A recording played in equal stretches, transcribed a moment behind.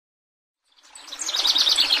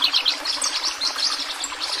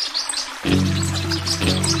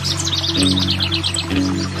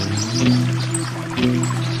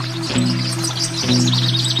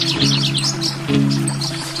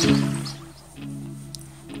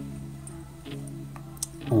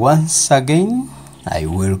Once again, I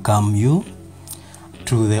welcome you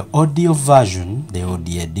to the audio version, the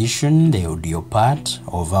audio edition, the audio part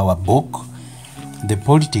of our book, The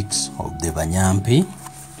Politics of the ABANYAMPI,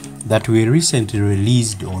 that we recently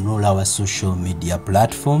released on all our social media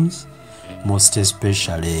platforms, most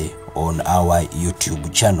especially on our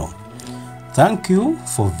YouTube channel. Thank you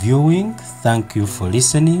for viewing, thank you for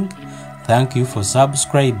listening, thank you for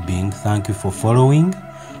subscribing, thank you for following.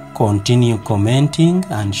 Continue commenting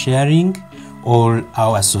and sharing all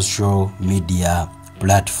our social media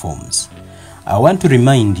platforms. I want to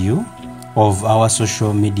remind you of our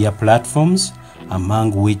social media platforms,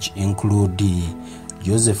 among which include the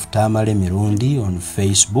Joseph Tamale Mirundi on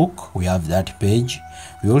Facebook. We have that page.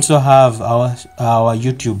 We also have our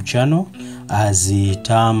YouTube channel as the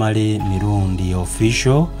Tamale Mirundi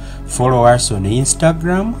Official. Follow us on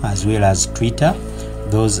Instagram as well as Twitter.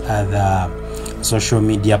 Those are the social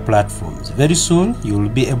media platforms. Very soon you will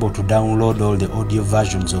be able to download all the audio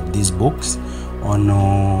versions of these books on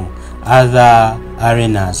other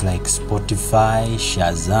arenas like Spotify,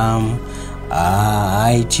 Shazam,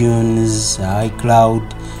 iTunes, iCloud,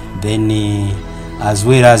 then as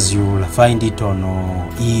well as you will find it on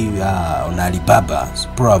Alibaba.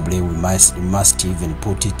 Probably we must even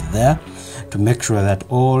put it there to make sure that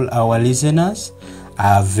all our listeners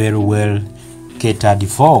are very well catered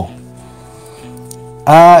for.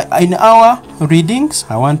 In our readings,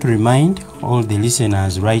 I want to remind all the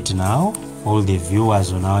listeners right now, all the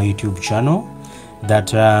viewers on our YouTube channel,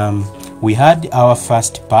 that we had our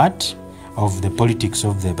first part of The Politics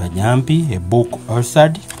of the ABANYAMPI, a book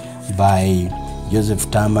authored by Joseph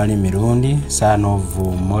Tamale Mirundi, son of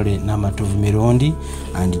More Namatov Mirundi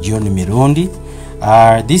and John Mirundi.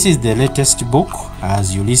 This is the latest book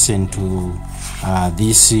as you listen to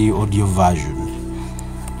this audio version.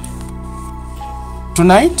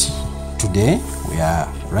 Today, we are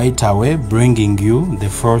right away bringing you the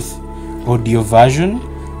fourth audio version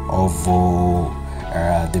of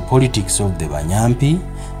The Politics of the ABANYAMPI.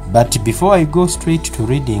 But before I go straight to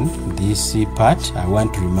reading this part, I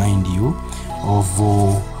want to remind you of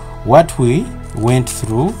what we went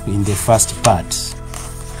through in the first part.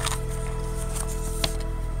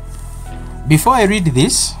 Before I read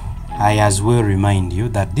this, I as well remind you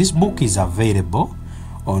that this book is available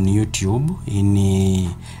on YouTube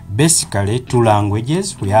in basically two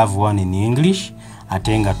languages. We have one in English,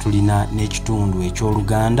 atenga tulina n'ekitundu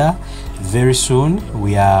eky'Oluganda. Very soon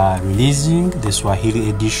we are releasing the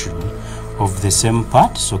Swahili edition of the same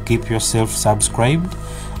part, so keep yourself subscribed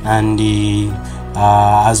and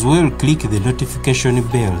as well click the notification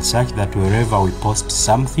bell such that wherever we post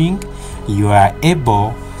something you are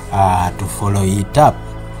able to follow it up.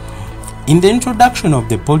 In the introduction of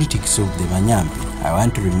The Politics of the ABANYAMPI, I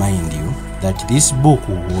want to remind you that this book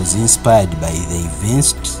was inspired by the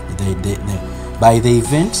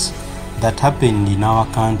events that happened in our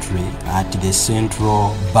country at the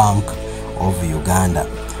Central Bank of Uganda.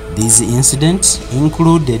 These incidents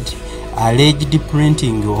included alleged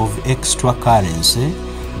printing of extra currency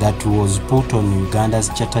that was put on Uganda's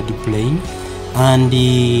chartered plane, and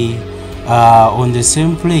on the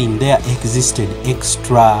same plane there existed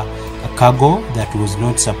extra cargo that was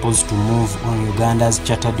not supposed to move on Uganda's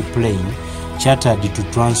chartered plane, chartered to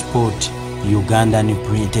transport Ugandan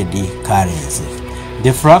printed currency.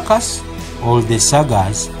 The fracas or the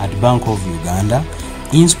sagas at Bank of Uganda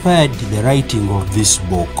inspired the writing of this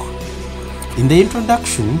book. In the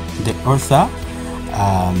introduction, the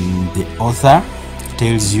author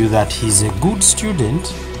tells you that he's a good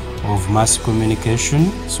student of mass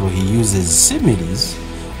communication, so he uses similes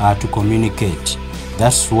to communicate.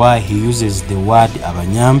 That's why he uses the word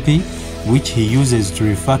ABANYAMPI, which he uses to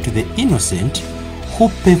refer to the innocent who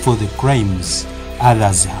pay for the crimes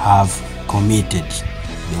others have committed.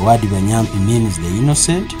 The word ABANYAMPI means the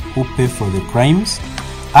innocent who pay for the crimes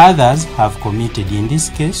others have committed. In this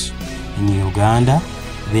case, in Uganda,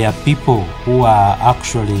 there are people who are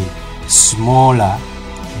actually smaller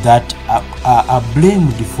that are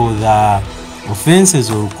blamed for the offenses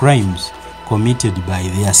or crimes committed by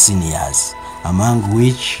their seniors, among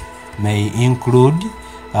which may include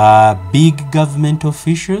big government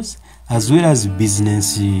officials as well as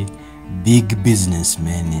big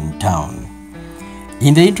businessmen in town.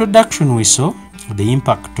 In the introduction, we saw the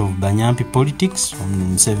impact of ABANYAMPI politics on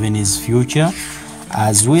Museveni's future,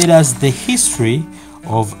 as well as the history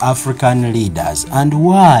of African leaders and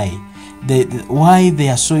why they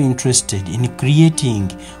are so interested in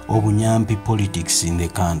creating ABANYAMPI politics in the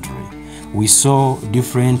country. We saw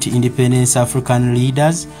different independence African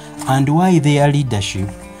leaders and why their leadership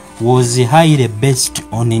was highly based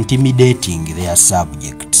on intimidating their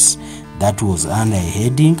subjects. That was under a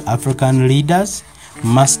heading, African Leaders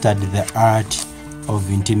Mastered the Art of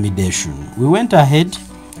Intimidation. We went ahead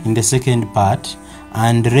in the second part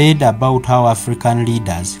and read about how African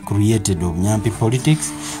leaders created ABANYAMPI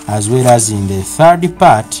politics, as well as in the third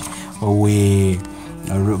part we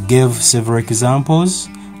gave several examples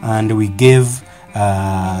and we gave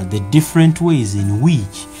the different ways in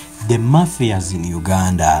which the mafias in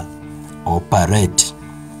Uganda operate.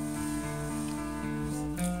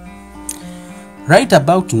 Right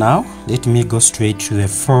about now, let me go straight to the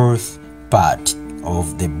fourth part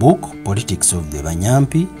of the book, Politics of the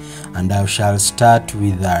ABANYAMPI, and I shall start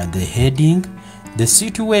with the heading, The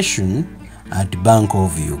Situation at Bank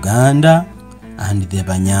of Uganda and the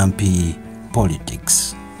ABANYAMPI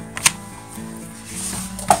Politics.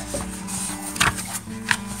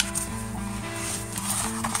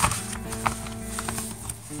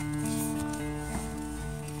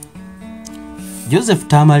 Joseph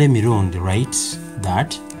Tamale Mirundi writes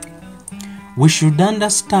that we should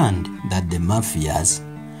understand that the mafias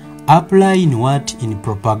apply in what in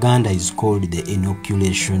propaganda is called the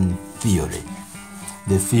inoculation theory.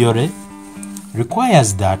 The theory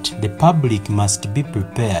requires that the public must be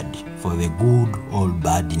prepared for the good or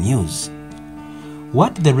bad news.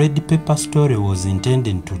 What the red paper story was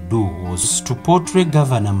intended to do was to portray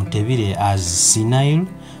Governor Mutebile as senile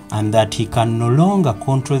and that he can no longer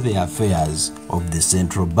control the affairs of the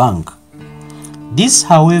central bank. This,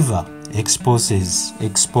 however, exposes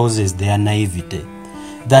their naivety,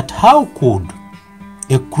 that how could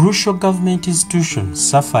a crucial government institution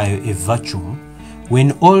suffer a vacuum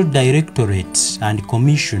when all directorates and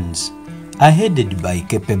commissions are headed by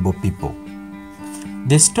capable people?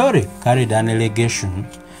 The story carried an allegation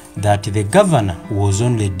that the governor was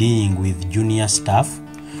only dealing with junior staff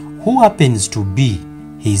who happens to be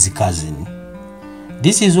his cousin.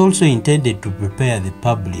 This is also intended to prepare the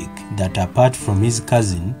public that apart from his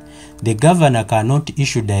cousin, the governor cannot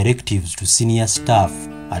issue directives to senior staff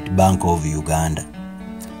at Bank of Uganda.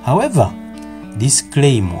 However, this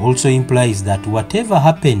claim also implies that whatever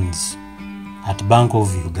happens at Bank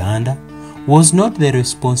of Uganda was not the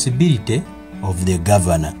responsibility of the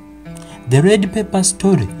governor. The red paper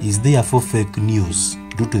story is therefore fake news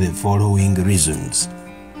due to the following reasons.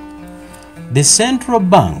 The central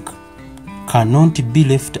bank cannot be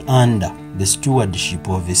left under the stewardship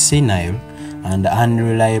of a senile and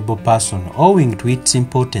unreliable person owing to its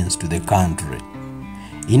importance to the country.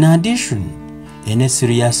 In addition, any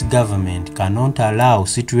serious government cannot allow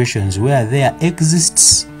situations where there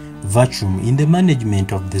exists vacuum in the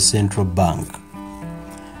management of the central bank.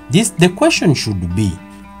 The question should be,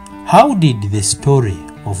 how did the story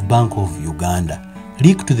of Bank of Uganda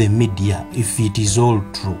leak to the media if it is all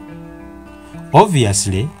true?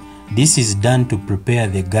 Obviously, this is done to prepare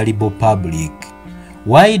the gullible public.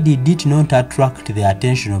 Why did it not attract the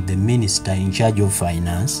attention of the minister in charge of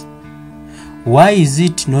finance? Why is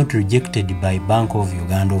it not rejected by Bank of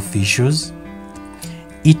Uganda officials?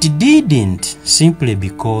 It didn't simply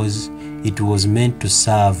because it was meant to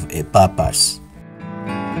serve a purpose.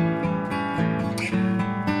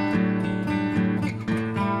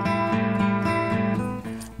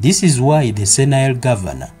 This is why the senile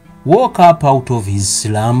governor woke up out of his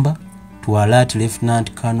slumber to alert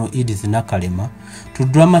Lieutenant Colonel Edith Nakalema to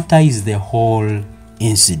dramatize the whole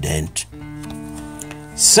incident.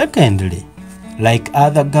 Secondly, like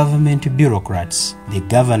other government bureaucrats, the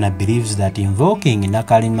governor believes that invoking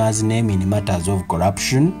Nakalema's name in matters of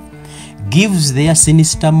corruption gives their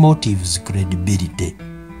sinister motives credibility.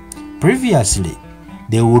 Previously,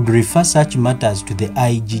 they would refer such matters to the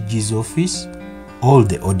IGG's office or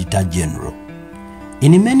the Auditor General.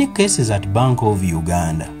 In many cases at Bank of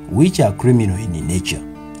Uganda, which are criminal in nature,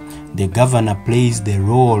 the governor plays the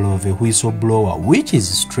role of a whistleblower, which is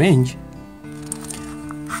strange.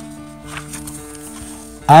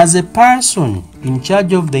 As a person in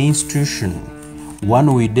charge of the institution,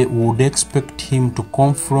 one would expect him to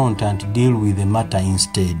confront and deal with the matter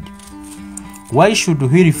instead. Why should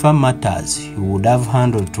he refer matters he would have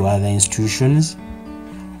handled to other institutions?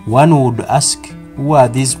 One would ask, who are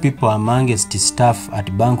these people amongst staff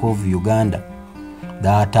at Bank of Uganda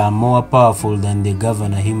that are more powerful than the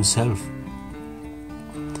governor himself?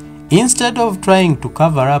 Instead of trying to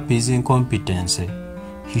cover up his incompetency,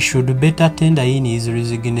 he should better tender in his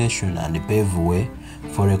resignation and pave way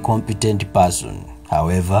for a competent person.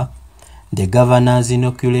 However, the governor's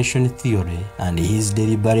inoculation theory and his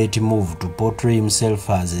deliberate move to portray himself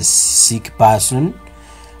as a sick person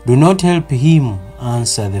do not help him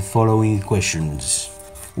answer the following questions.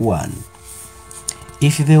 1.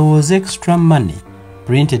 If there was extra money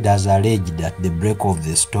printed as alleged at the break of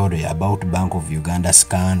the story about Bank of Uganda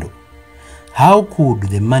scandal, How could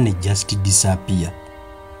the money just disappear?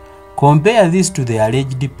 Compare this to the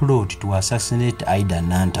alleged plot to assassinate Ida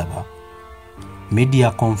Nantaba.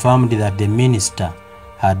 Media confirmed that the minister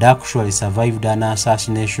had actually survived an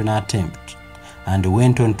assassination attempt and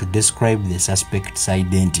went on to describe the suspect's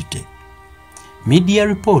identity. Media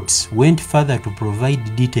reports went further to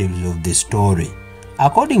provide details of the story.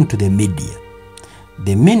 According to the media,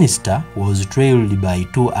 the minister was trailed by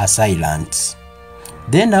 2 assailants.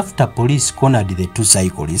 Then after police cornered the 2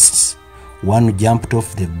 cyclists, one jumped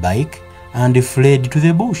off the bike and fled to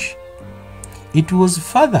the bush. It was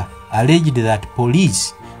further alleged that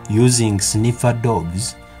police, using sniffer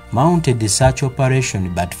dogs, mounted the search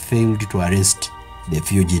operation but failed to arrest the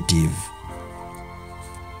fugitive.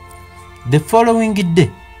 The following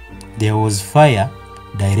day, there was fire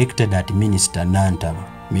directed at Minister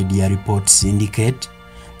Nantaba. Media reports indicate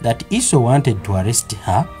that ISO wanted to arrest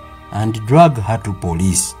her and drag her to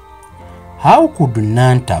police. How could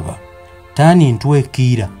Nantaba turn into a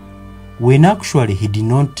killer when actually he did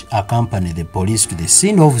not accompany the police to the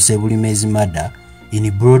scene of Sebulime's murder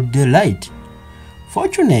in broad daylight?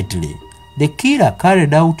 Fortunately, the killer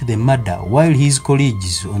carried out the murder while his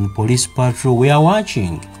colleagues on police patrol were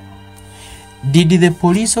watching. Did the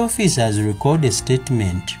police officers record a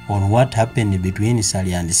statement on what happened between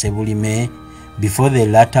Sally and Sebulime before the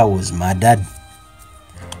latter was murdered?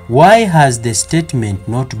 Why has the statement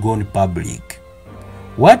not gone public?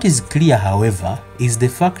 What is clear, however, is the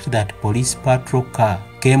fact that police patrol car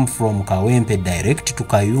came from Kawempe direct to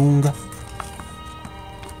Kayunga.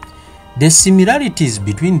 The similarities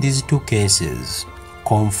between these 2 cases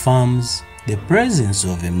confirms the presence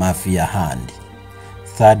of a mafia hand.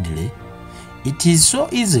 Thirdly, it is so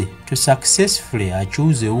easy to successfully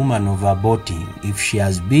accuse a woman of aborting if she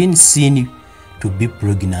has been seen to be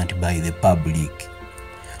pregnant by the public.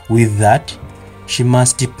 With that, she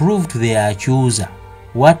must prove to the accuser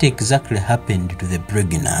what exactly happened to the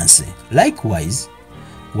pregnancy. Likewise,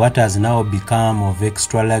 what has now become of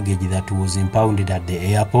extra luggage that was impounded at the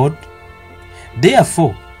airport?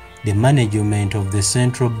 Therefore, the management of the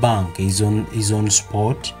central bank is on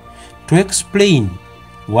spot to explain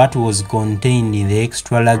what was contained in the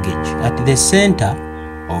extra luggage at the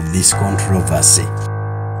center of this controversy.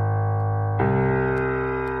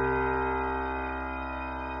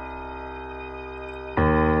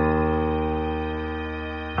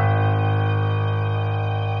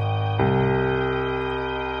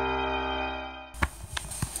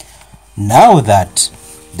 Now that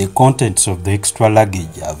the contents of the extra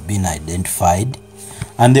luggage have been identified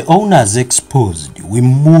and the owners exposed, we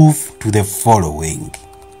move to the following.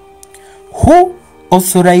 Who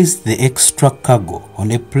authorized the extra cargo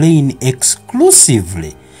on a plane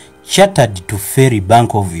exclusively chartered to ferry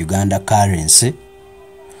Bank of Uganda currency?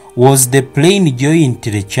 Was the plane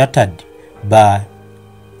jointly chartered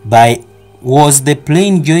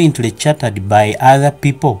by other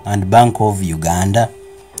people and Bank of Uganda?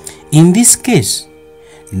 In this case,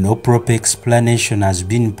 no proper explanation has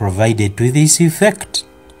been provided to this effect.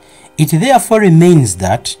 It therefore remains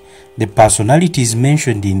that the personalities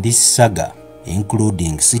mentioned in this saga,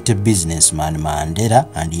 including city businessman Mandela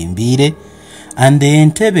and Imbire, and the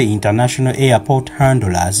Entebbe International Airport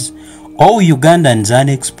handlers, owe Ugandans an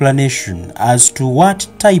explanation as to what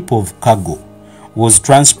type of cargo was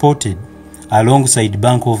transported alongside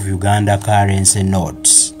Bank of Uganda currency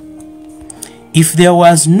notes. If there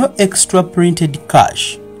was no extra printed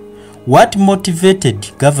cash, what motivated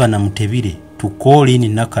Governor Mutebire to call in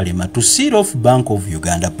Nakalema to seal off Bank of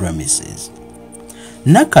Uganda premises?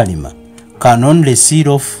 Nakalema can only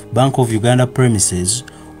seal off Bank of Uganda premises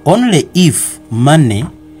only if money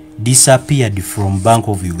disappeared from Bank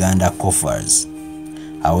of Uganda coffers.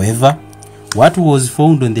 However, what was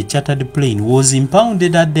found on the chartered plane was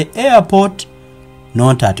impounded at the airport,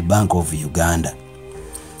 not at Bank of Uganda.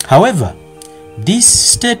 However, this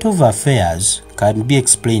state of affairs can be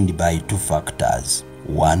explained by 2 factors.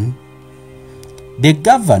 1. The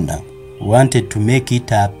governor wanted to make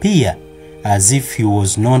it appear as if he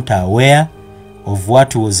was not aware of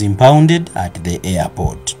what was impounded at the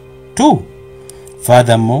airport. 2.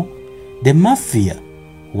 Furthermore, the mafia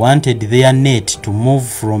wanted their net to move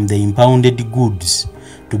from the impounded goods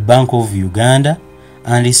to Bank of Uganda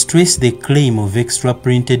and stress the claim of extra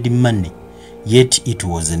printed money, yet it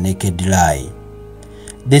was a naked lie.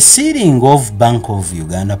 The sealing of Bank of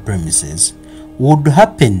Uganda premises would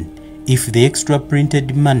happen if the extra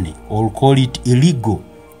printed money, or call it illegal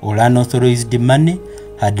or unauthorized money,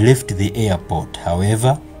 had left the airport.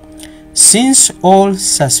 However, since all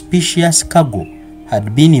suspicious cargo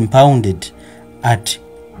had been impounded at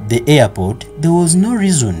the airport, there was no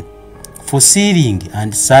reason for sealing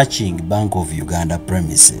and searching Bank of Uganda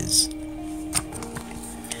premises.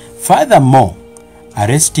 Furthermore,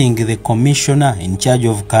 arresting the commissioner in charge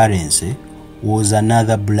of currency was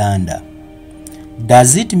another blunder.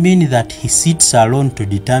 Does it mean that he sits alone to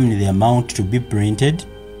determine the amount to be printed?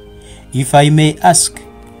 If I may ask,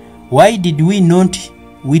 why did we not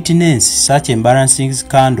witness such embarrassing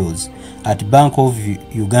scandals at Bank of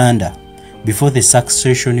Uganda before the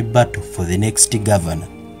succession battle for the next governor?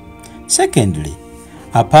 Secondly,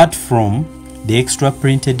 apart from the extra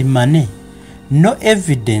printed money, no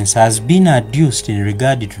evidence has been adduced in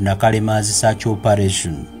regard to Nakalema's such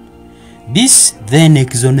operation. This then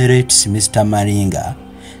exonerates Mr. Malinga,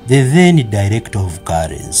 the then Director of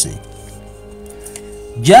Currency.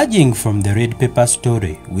 Judging from the red paper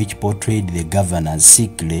story which portrayed the governor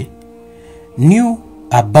secretly knew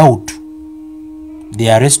about the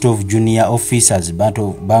arrest of junior officers Bank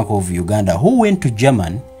of Uganda who went to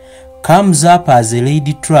Germany, comes up as a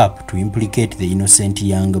lady trap to implicate the innocent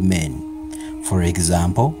young men. For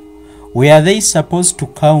example, were they supposed to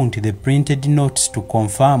count the printed notes to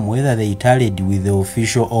confirm whether they tallied with the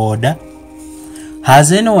official order?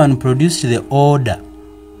 Has anyone produced the order?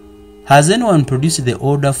 Has anyone produced the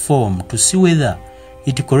order form to see whether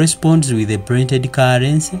it corresponds with the printed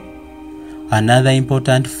currency? Another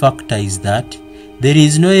important factor is that there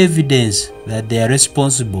is no evidence that they are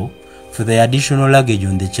responsible for the additional luggage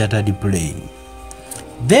on the chartered plane.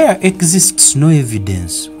 There exists no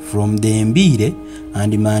evidence from the Mbire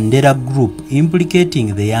and Mandela group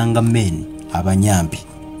implicating the younger men, ABANYAMPI.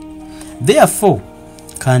 Therefore,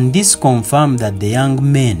 can this confirm that the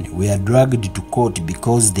young men were dragged to court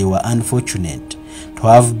because they were unfortunate to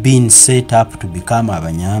have been set up to become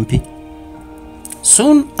ABANYAMPI?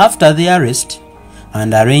 Soon after the arrest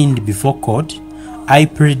and arraigned before court, I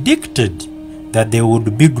predicted that they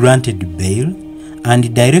would be granted bail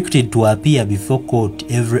and directed to appear before court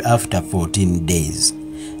every after 14 days.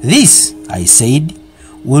 This, I said,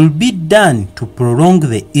 will be done to prolong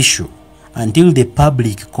the issue until the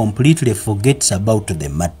public completely forgets about the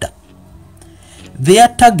matter. Their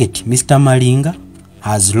target, Mr. Malinga,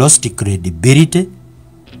 has lost credibility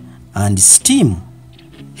and steam.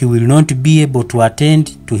 He will not be able to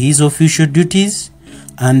attend to his official duties,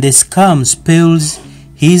 and the scam spells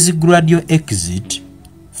his gradual exit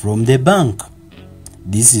from the bank.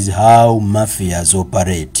 This is how mafias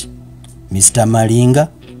operate. Mr.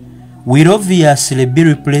 Malinga will obviously be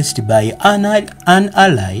replaced by an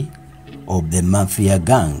ally of the mafia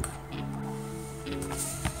gang.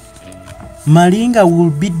 Malinga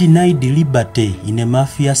will be denied liberty in a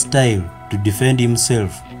mafia style to defend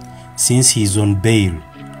himself since he is on bail,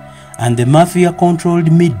 and the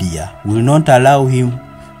mafia-controlled media will not allow him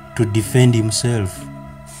to defend himself.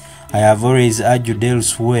 I have always argued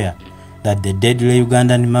elsewhere that the deadly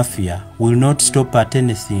Ugandan mafia will not stop at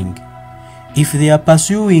anything. If they are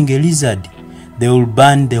pursuing a lizard, they will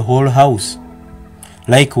burn the whole house.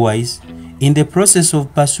 Likewise, in the process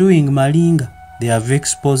of pursuing Malinga, they have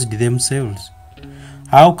exposed themselves.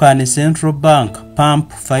 How can a central bank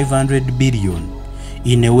pump 500 billion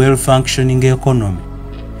in a well-functioning economy?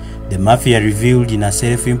 The mafia revealed in a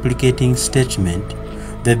self-implicating statement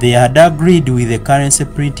that they had agreed with the currency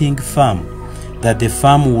printing firm that the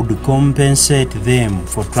firm would compensate them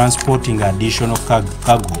for transporting additional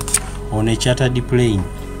cargo on a chartered plane.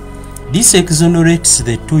 This exonerates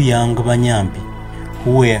the two young Banyampi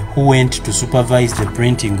who went to supervise the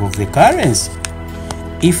printing of the currency.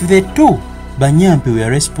 If the two Banyampi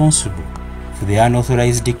were responsible for the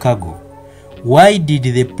unauthorized cargo, why did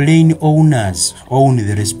the plane owners own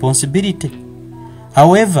the responsibility?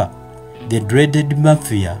 However, the dreaded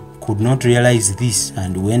mafia could not realize this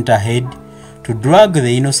and went ahead to drag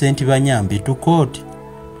the innocent Banyampi to court.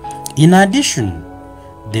 In addition,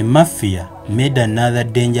 the mafia made another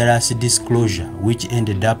dangerous disclosure which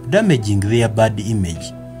ended up damaging their bad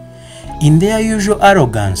image. In their usual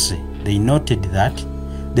arrogance, they noted that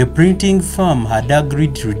the printing firm had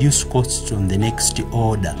agreed to reduce costs on the next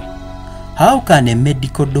order. How can a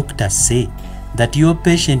medical doctor say that your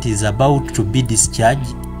patient is about to be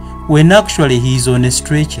discharged when actually he is on a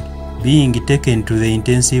stretcher being taken to the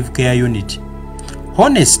intensive care unit?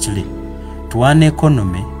 Honestly, to an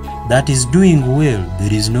economy that is doing well,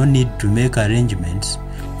 there is no need to make arrangements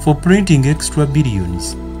for printing extra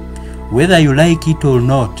billions. Whether you like it or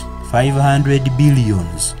not, 500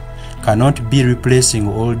 billions cannot be replacing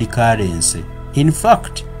all the currency. In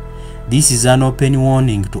fact, this is an open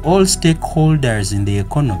warning to all stakeholders in the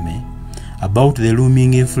economy about the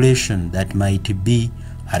looming inflation that might be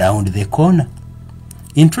around the corner.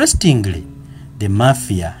 Interestingly, the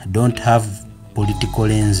mafia don't have political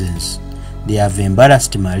lenses. They have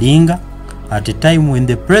embarrassed Malinga at a time when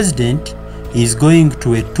the president is going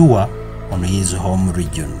to a tour on his home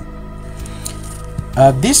region.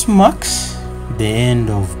 This marks the end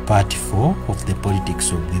of part 4 of the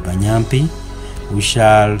politics of the Banyampi. We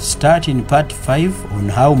shall start in part 5 on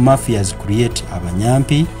how mafias create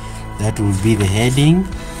Abanyampi. That will be the heading,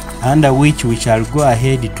 under which we shall go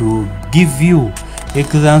ahead to give you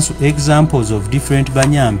examples of different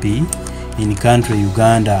Banyampi in country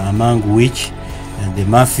Uganda, among which the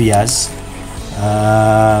mafias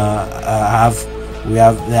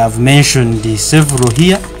they have mentioned several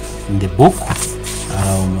here in the book.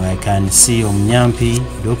 I can see Omnyampi,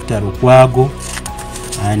 Dr. Ukwago,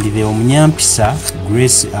 and the Omnyampisa,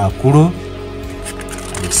 Grace Akuro,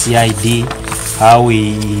 the CID, how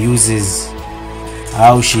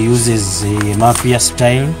she uses a mafia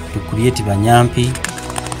style to create Banyampi,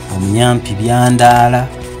 Omnyampi Byandala,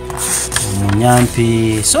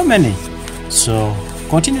 Omnyampi, so many. So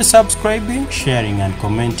continue subscribing, sharing, and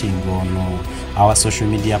commenting on our social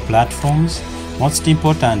media platforms. Most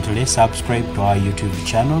importantly, subscribe to our YouTube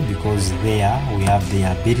channel, because there we have the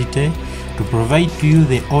ability to provide to you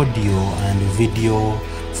the audio and video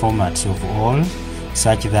formats of all,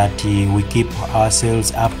 such that we keep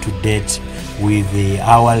ourselves up to date with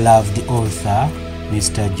our loved author,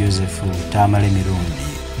 Mr. Joseph Tamale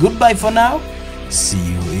Mirundi. Goodbye for now. See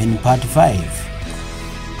you in part 5.